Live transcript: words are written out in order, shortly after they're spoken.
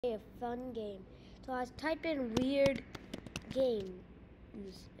a fun game. So I typed in weird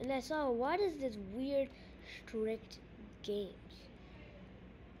games and I saw what is this weird strict games.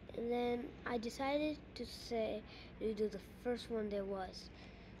 And then I decided to do the first one there was.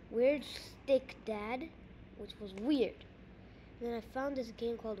 Weird Stick Dad, which was weird. And then I found this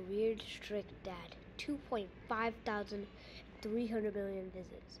game called Weird Strict Dad. 2.5 thousand 300 million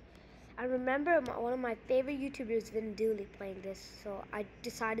visits. I remember one of my favorite YouTubers, Vin Dooley, playing this, so I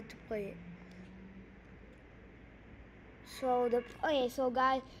decided to play it. So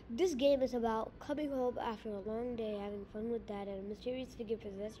guys, this game is about coming home after a long day, having fun with dad, and a mysterious figure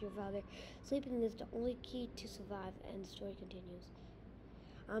possesses your father. Sleeping is the only key to survive, and the story continues.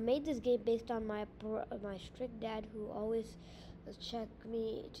 I made this game based on my strict dad, who always check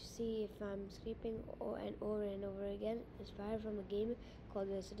me to see if I'm sleeping over and over again. Inspired from a game called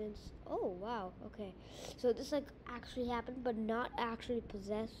Residence. Oh wow, okay. So this like actually happened, but not actually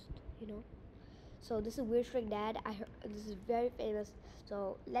possessed, you know. So this is Weird Strict Dad. I heard this is very famous.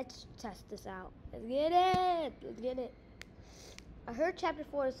 So let's test this out. Let's get it. Let's get it. I heard chapter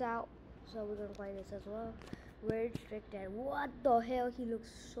 4 is out, so we're gonna play this as well. Weird Strict Dad. What the hell? He looks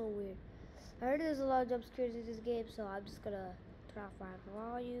so weird. I heard there's a lot of jump scares in this game, so I'm just gonna turn off my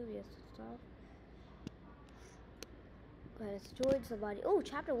volume. Yes, stuff. Okay, let's join somebody. Oh,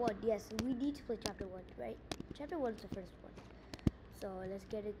 chapter 1. Yes, we need to play chapter 1, right? Chapter 1 is the first one. So let's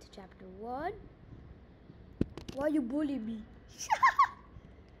get into chapter 1. Why you bully me?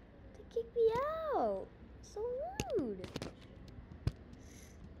 To kick me out. So rude.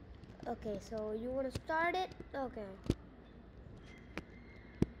 Okay, so you want to start it? Okay.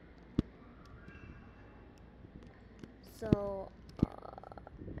 So,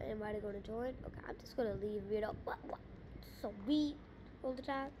 anybody gonna join? Okay, I'm just gonna leave weirdo. What? So we all the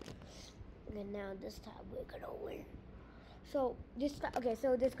time. Okay, now this time we're gonna win. So okay,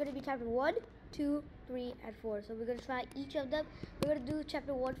 so there's gonna be chapter 1, 2, 3, and 4. So we're gonna try each of them. We're gonna do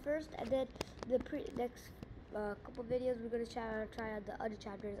chapter 1 first, and then the next couple videos we're gonna try out the other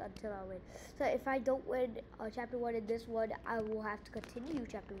chapters until I win. So if I don't win chapter 1 in this one, I will have to continue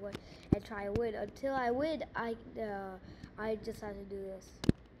chapter 1 and try and win. Until I win, I just have to do this.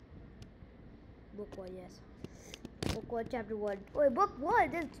 Book 1, yes. Book 1, chapter 1. Wait, book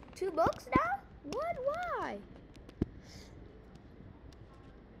 1? There's 2 books now? What? Why?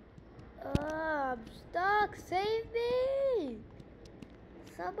 I'm stuck. Save me!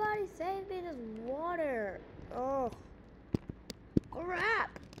 Somebody save me this water. Oh,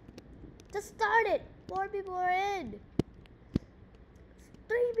 crap! Just start it. 4 people are in.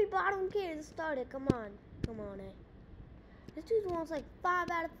 3 people. I don't care. Just start it. Come on, eh? This dude wants like 5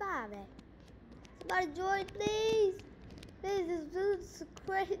 out of 5, eh? Somebody join, please. Please, this dude's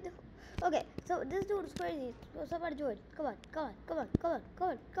crazy. Okay, so this dude is crazy. So somebody join. Come on. We got it. Come on.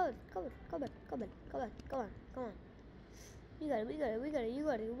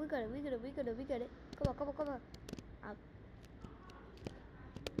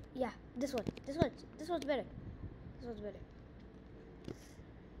 Yeah, this one's better. This one's better.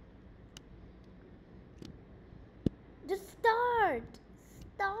 Just start.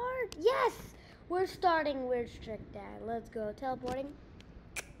 Yes, we're starting Weird Strict Dad. Let's go. Teleporting.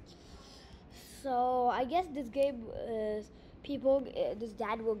 So I guess this game is this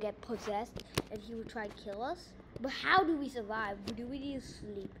dad will get possessed and he will try to kill us. But how do we survive? Do we need to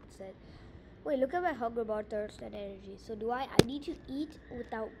sleep instead? Wait, look at my hunger bar, thirst, and energy. So I need to eat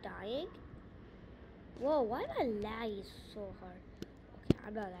without dying? Whoa, why am I lagging so hard? Okay,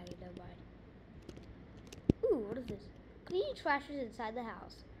 I'm not lagging, never mind. Ooh, what is this? Clean trashes inside the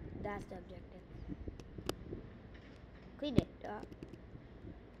house. That's the objective. Clean it.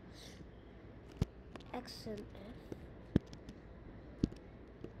 X and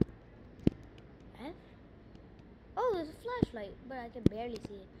F. Oh, there's a flashlight, but I can barely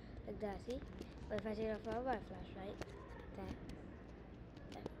see it. Like that, see? But if I take it off my flashlight,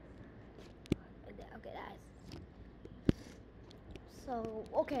 like that. Okay, nice. So,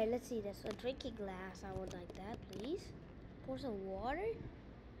 okay, let's see this. A drinking glass, I would like that, please. Pour some water.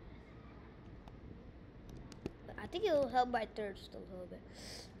 I think it will help my thirst a little bit.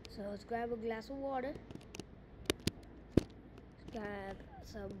 So let's grab a glass of water. Grab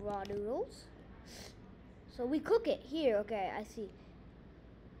some raw noodles. So we cook it here. Okay, I see.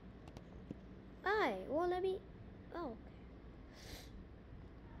 Well, let me. Oh,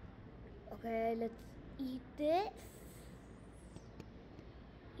 okay. Let's eat this.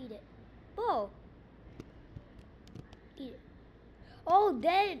 Eat it. Oh. Eat it. Oh,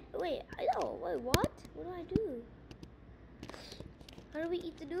 then wait. I know. Wait, what? What do I do? How do we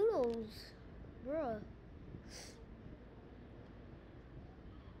eat the noodles, bruh?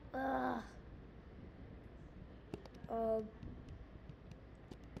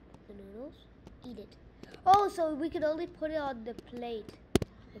 eat it. Oh, so we can only put it on the plate.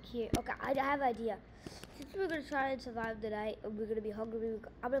 Like here. Okay, I have an idea. Since we're gonna try and survive the night, and we're gonna be hungry,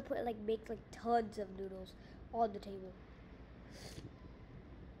 I'm gonna put make like tons of noodles on the table.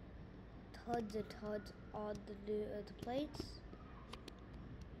 Tons and tons on the plates.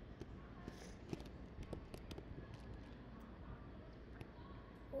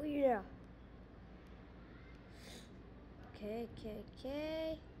 Oh yeah. Okay.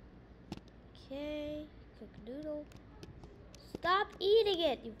 Cook noodle. Stop eating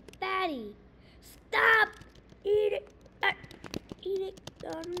it, you fatty. Stop eating. Eating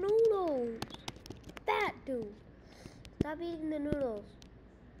the noodles. Fat dude. Stop eating the noodles.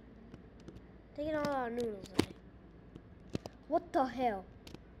 Taking all our noodles away. What the hell?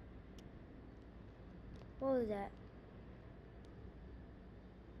 What was that?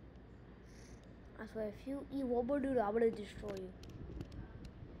 I swear, if you eat one more noodle, I'm gonna destroy you.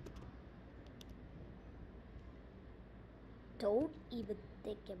 Don't even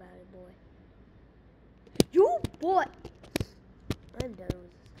think about it, boy. You boy! I'm done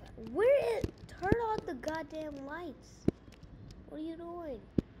with this guy. Where is? Turn on the goddamn lights. What are you doing?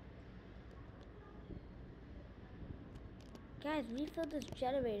 Guys, refill this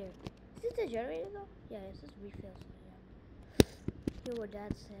generator. Is this the generator though? Yeah, this is refill. Yeah. Hear what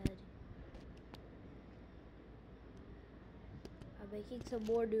Dad said. I'm making some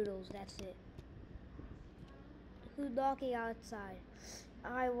more noodles, that's it. Who's knocking outside?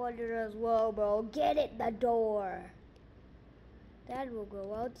 I wonder as well, bro. Get it the door. Dad will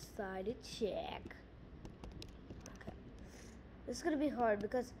go outside and check. Okay. This is gonna be hard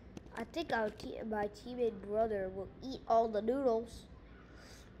because I think my teammate brother will eat all the noodles.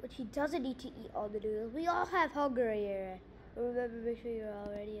 But he doesn't need to eat all the noodles. We all have hunger here. Remember, make sure you're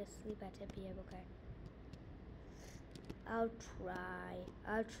already asleep at 10 p.m., okay? I'll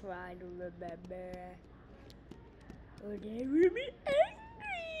try to remember. Or they will be angry.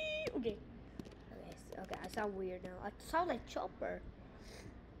 Okay. Okay, I sound weird now. I sound like Chopper.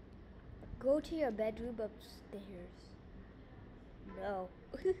 Go to your bedroom upstairs. No.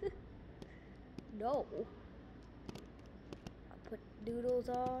 No. I'll put noodles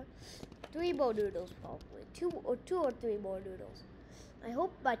on. 3 more noodles probably. Two or three more noodles. I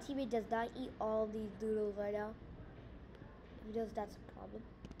hope my teammate does not eat all these noodles right now. If he does, that's a problem.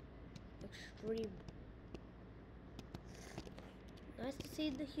 Extreme. Nice to see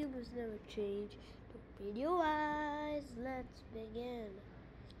the humans never change. Open your eyes, let's begin.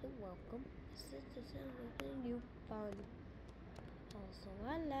 You're welcome. This is everything you found. Also,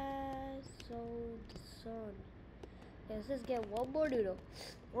 alas, so the sun. Okay, let's just get one more noodle.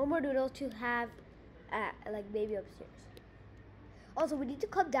 One more noodle to have, like maybe upstairs. Also, we need to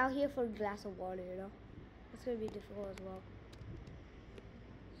come down here for a glass of water, you know? It's gonna be difficult as well.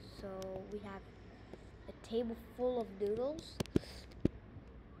 So, we have a table full of noodles.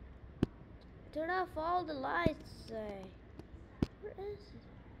 Turn off all the lights, Where is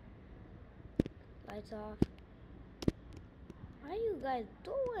it? Lights off. What are you guys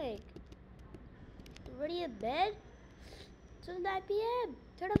doing? Already in bed? It's 9 p.m.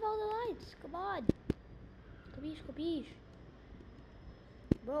 Turn off all the lights. Come on. Capiche.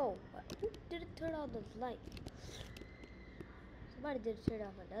 Bro, who didn't turn on the light? Somebody did turn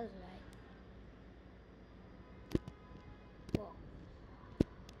off another light. Whoa.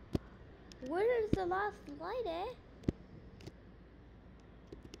 Where is the last light,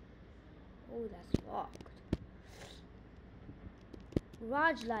 Oh, that's locked.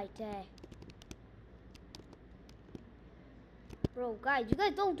 Garage light, Bro, guys, you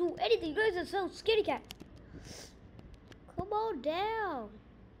guys don't do anything. You guys are so scaredy cat. Come on down.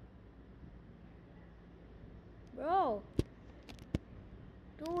 Bro.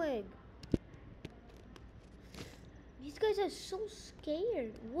 Doing. These guys are so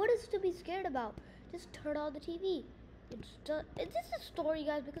scared. What is to be scared about? Just turn on the TV. Is this a story,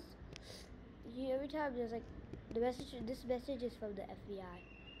 guys? Because every time there's like this message is from the FBI.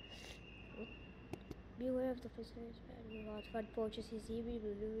 What? Be aware of the prisoners. Front porches. If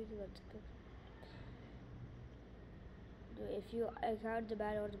you encounter the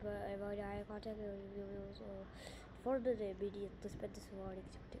man or the bird, avoid eye contact or for the immediate dispense this warning.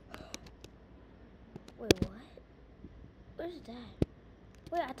 Wait, what? Where's Dad?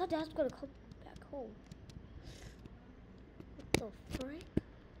 Wait, I thought Dad was gonna come back home. What the frick?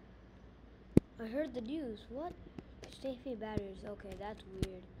 I heard the news. What? Safety batteries. Okay, that's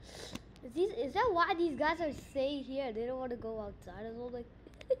weird. Is that why these guys are staying here? They don't want to go outside. I was like,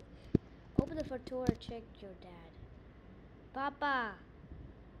 open the front door and check your dad. Papa.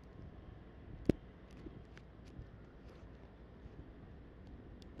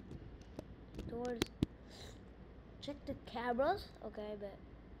 doors. Check the cameras. Okay, bet.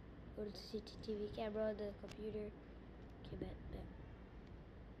 Go to the CCTV camera, the computer. Okay, bet.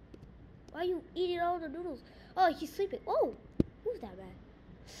 Why are you eating all the noodles? Oh, he's sleeping. Oh, who's that man?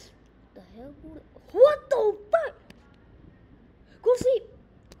 The hell? What the fuck? Go to sleep.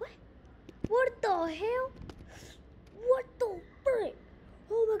 What? What the hell? What the frick?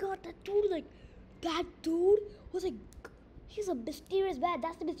 Oh my god, that dude was like, he's a mysterious man.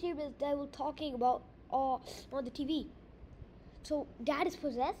 That's the mysterious that we're talking about on the TV. So dad is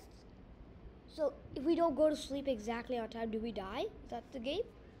possessed. So if we don't go to sleep exactly on time, do we die? Is that the game?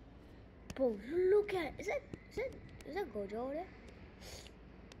 Bro, look at, is that Gojo over there?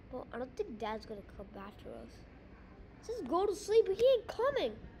 Bro, I don't think dad's gonna come after us. Just go to sleep, but he ain't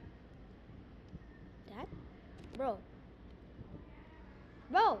coming. Dad? Bro,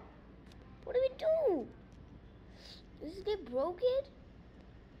 what do we do? Does this get broken?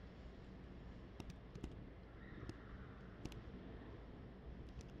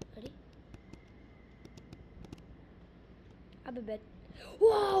 Ready? I'm in bed.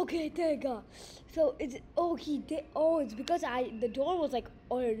 Wow, okay, thank God. So it's, oh, he did, oh, it's because the door was like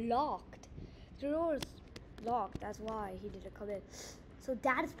unlocked. The door was locked, that's why he didn't come in. So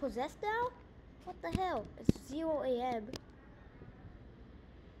dad is possessed now? What the hell? It's 0 a.m.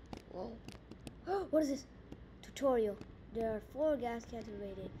 Whoa. What is this? Tutorial. There are 4 gas cans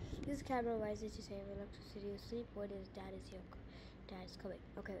remaining. Use camera rises to save electricity. Sleep when his dad is young. Dad is coming.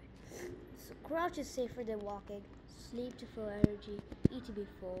 Okay. So crouch is safer than walking. Sleep to fill energy. Eat to be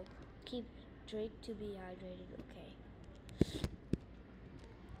full. Drink to be hydrated. Okay.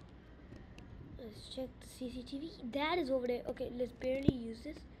 Let's check the CCTV. Dad is over there. Okay, let's barely use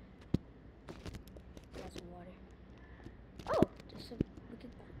this. Got some water. Oh, there's some. We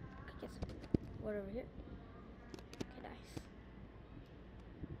can get some water over here. Okay, nice.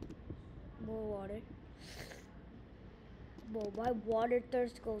 More water. Whoa, my water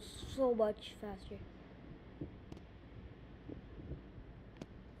thirst goes so much faster.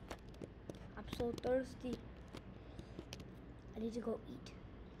 I'm so thirsty. I need to go eat.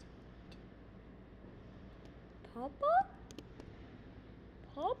 Papa?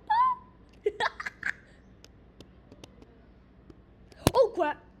 Oh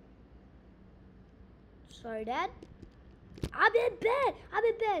crap! Sorry, Dad. I'm in bed.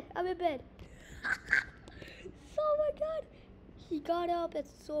 Oh my God! He got up and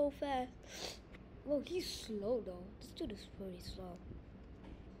so fast. Whoa, he's slow though. This dude is pretty slow.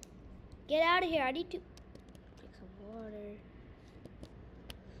 Get out of here! I need to drink some water.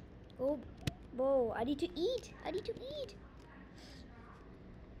 Oh, whoa! I need to eat.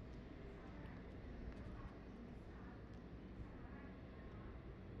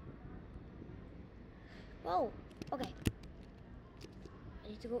 Whoa! Okay. I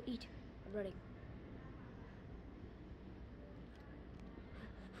need to go eat. I'm running.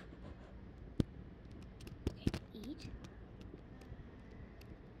 Okay, eat.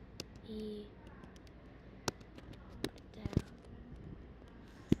 Down.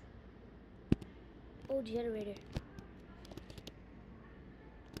 Oh, generator.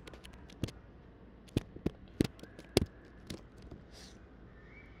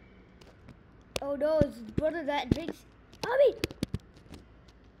 Oh no, it's his brother that drinks. Mommy!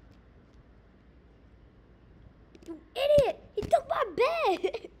 You idiot! He took my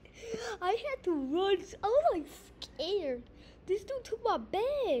bed! I had to run. I was like scared. This dude took my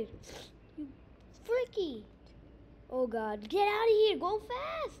bed. You freaky. Oh God, get out of here. Go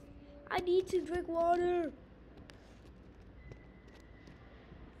fast. I need to drink water.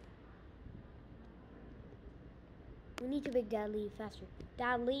 We need to make Dad leave faster.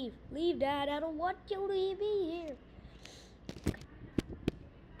 Dad, leave. Leave, Dad. I don't want you to leave me here. Okay.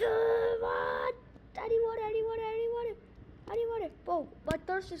 Come on. I need water. Whoa, my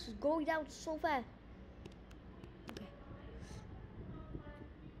thirst is going down so fast.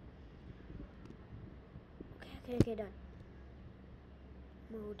 Okay, done.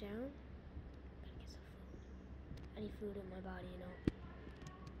 Move down. Gotta get some food. I need food in my body, you know.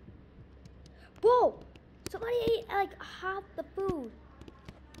 Whoa! Somebody ate like half the food.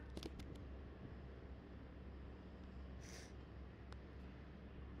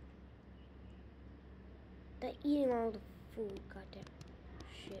 They're eating all the food. Goddamn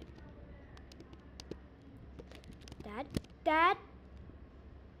shit. Dad?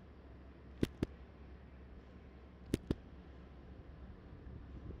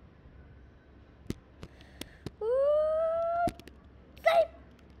 Safe!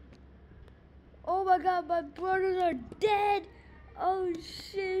 Oh my God, my brothers are dead. Oh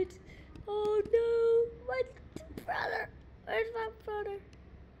shit. Oh no, my brother. Where's my brother?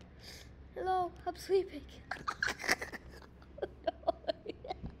 Hello. sleeping. No.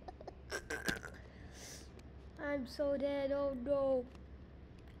 I'm so dead. Oh no.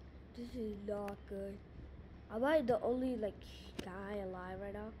 This is not good. Am I the only like guy alive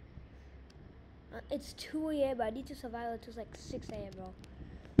right now? It's 2 a.m. I need to survive until like 6 a.m. bro.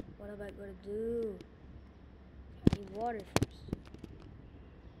 What am I gonna do? I need water first.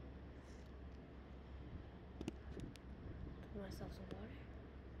 Pour myself some water.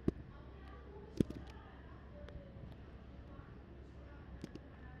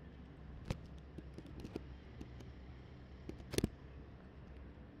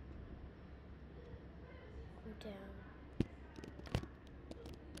 Go down.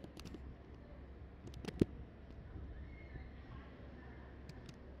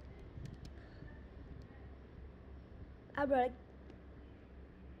 I'm running.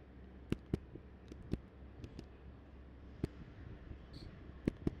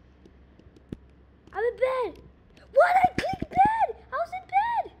 I'm in bed. What? I clicked bed. I was in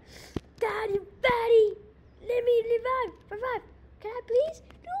bed. Dad, you fatty. Let me revive. Revive. Can I please?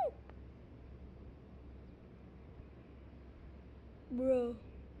 No. Bro.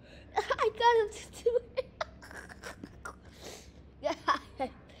 I got him to do it. Yeah. I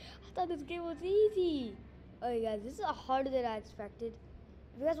thought this game was easy. Okay, guys, this is harder than I expected.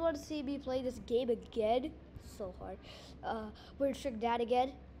 If you guys want to see me play this game again, so hard. We're Trick Dad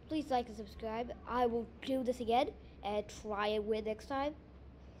again. Please like and subscribe. I will do this again and try and win next time.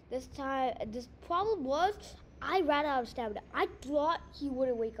 This problem was I ran out of stamina. I thought he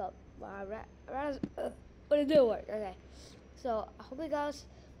wouldn't wake up, but it didn't work. Okay, so I hope you guys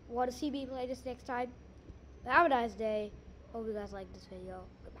want to see me play this next time. Have a nice day. Hope you guys like this video.